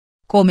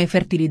Come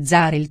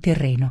fertilizzare il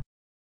terreno.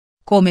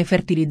 Come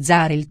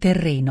fertilizzare il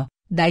terreno,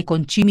 dai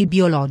concimi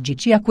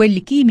biologici a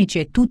quelli chimici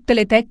e tutte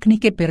le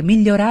tecniche per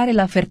migliorare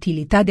la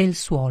fertilità del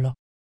suolo.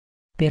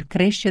 Per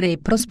crescere e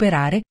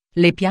prosperare,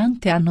 le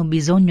piante hanno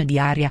bisogno di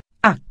aria,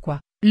 acqua,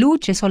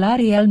 luce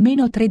solare e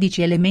almeno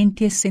 13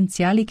 elementi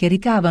essenziali che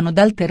ricavano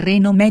dal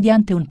terreno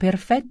mediante un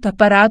perfetto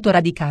apparato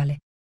radicale.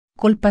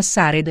 Col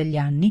passare degli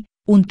anni,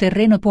 un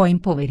terreno può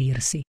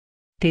impoverirsi.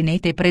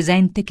 Tenete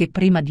presente che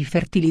prima di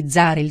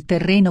fertilizzare il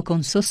terreno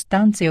con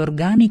sostanze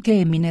organiche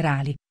e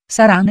minerali,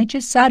 sarà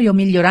necessario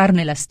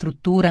migliorarne la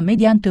struttura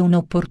mediante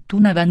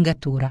un'opportuna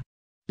vangatura.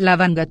 La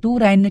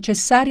vangatura è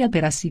necessaria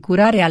per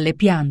assicurare alle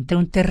piante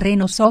un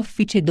terreno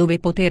soffice dove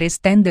poter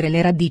estendere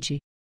le radici.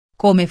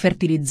 Come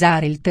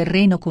fertilizzare il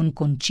terreno con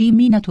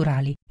concimi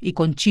naturali. I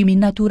concimi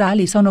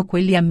naturali sono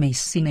quelli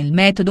ammessi nel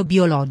metodo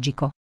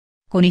biologico.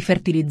 Con i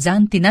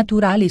fertilizzanti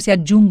naturali si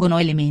aggiungono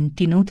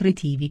elementi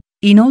nutritivi.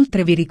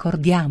 Inoltre vi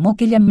ricordiamo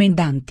che gli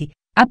ammendanti,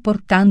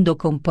 apportando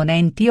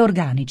componenti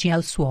organici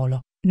al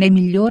suolo, ne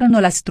migliorano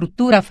la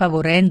struttura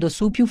favorendo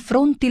su più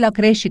fronti la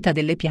crescita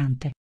delle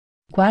piante.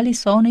 Quali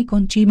sono i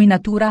concimi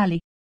naturali?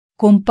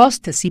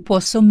 Compost si può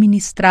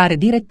somministrare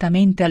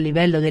direttamente a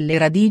livello delle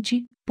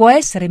radici, può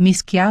essere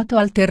mischiato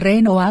al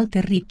terreno o al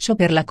terriccio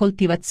per la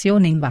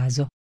coltivazione in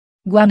vaso.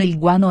 Guano. Il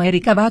guano è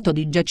ricavato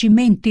di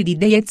giacimenti di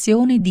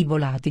deiezioni di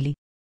volatili.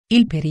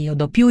 Il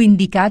periodo più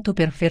indicato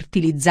per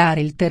fertilizzare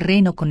il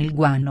terreno con il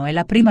guano è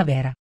la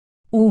primavera.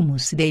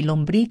 Humus dei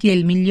lombrichi è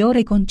il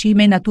migliore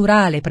concime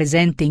naturale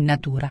presente in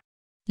natura.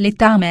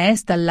 Letame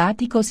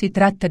estallatico si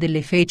tratta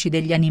delle feci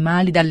degli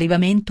animali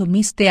d'allevamento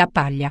miste a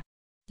paglia.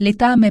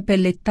 Letame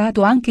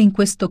pellettato anche in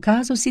questo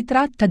caso si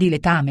tratta di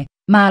letame,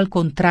 ma al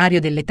contrario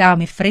del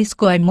letame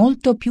fresco è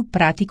molto più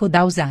pratico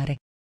da usare.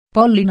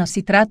 Pollino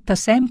si tratta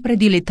sempre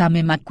di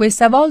letame ma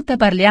questa volta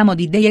parliamo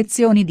di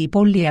deiezioni di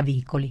polli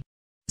avicoli.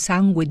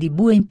 Sangue di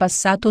bue. In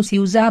passato si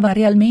usava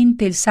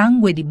realmente il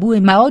sangue di bue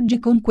ma oggi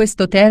con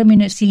questo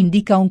termine si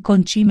indica un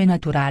concime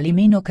naturale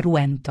meno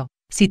cruento,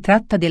 si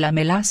tratta della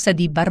melassa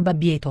di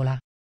barbabietola.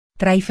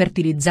 Tra i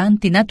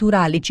fertilizzanti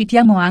naturali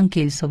citiamo anche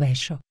il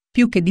sovescio,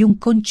 più che di un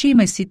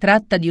concime si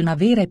tratta di una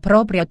vera e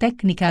propria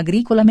tecnica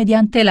agricola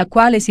mediante la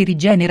quale si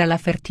rigenera la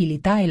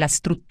fertilità e la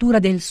struttura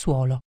del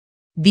suolo.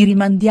 Vi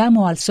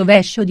rimandiamo al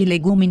sovescio di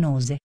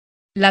leguminose.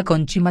 La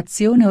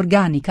concimazione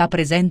organica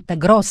presenta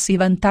grossi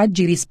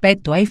vantaggi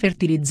rispetto ai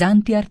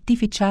fertilizzanti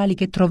artificiali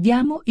che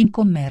troviamo in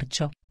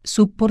commercio,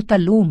 supporta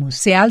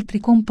l'humus e altri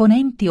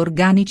componenti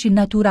organici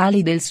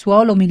naturali del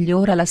suolo,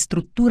 migliora la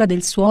struttura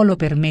del suolo,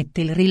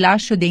 permette il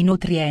rilascio dei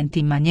nutrienti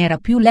in maniera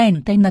più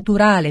lenta e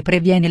naturale,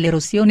 previene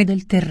l'erosione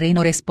del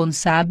terreno,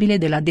 responsabile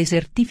della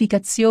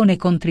desertificazione,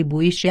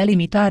 contribuisce a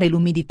limitare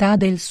l'umidità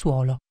del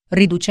suolo,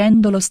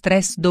 riducendo lo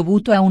stress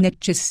dovuto a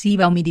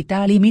un'eccessiva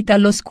umidità, limita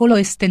lo scolo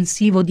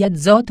estensivo di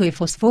azoto e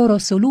fosforo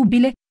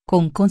solubile,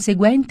 con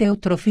conseguente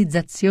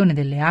eutrofizzazione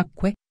delle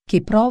acque,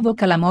 che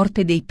provoca la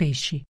morte dei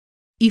pesci.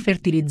 I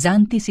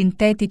fertilizzanti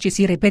sintetici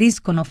si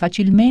reperiscono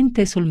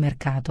facilmente sul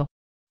mercato.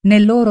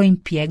 Nel loro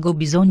impiego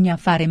bisogna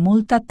fare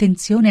molta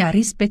attenzione a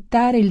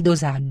rispettare il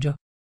dosaggio.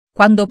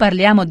 Quando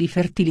parliamo di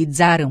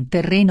fertilizzare un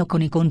terreno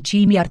con i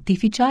concimi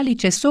artificiali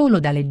c'è solo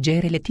da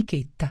leggere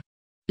l'etichetta.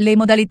 Le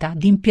modalità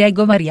di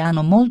impiego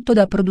variano molto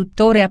da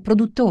produttore a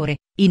produttore,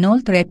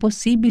 inoltre è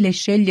possibile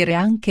scegliere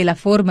anche la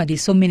forma di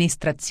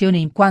somministrazione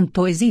in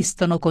quanto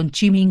esistono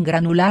concimi in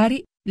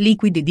granulari,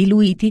 liquidi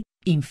diluiti,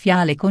 in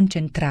fiale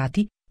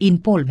concentrati, in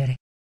polvere.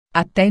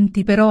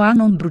 Attenti però a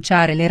non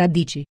bruciare le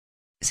radici.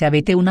 Se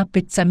avete un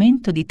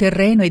appezzamento di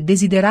terreno e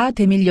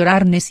desiderate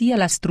migliorarne sia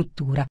la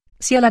struttura,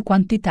 sia la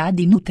quantità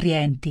di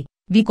nutrienti,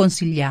 vi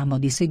consigliamo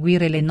di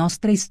seguire le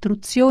nostre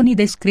istruzioni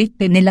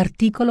descritte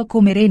nell'articolo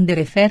Come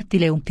rendere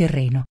fertile un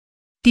terreno.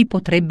 Ti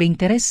potrebbe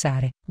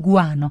interessare: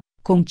 guano,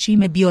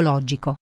 concime biologico.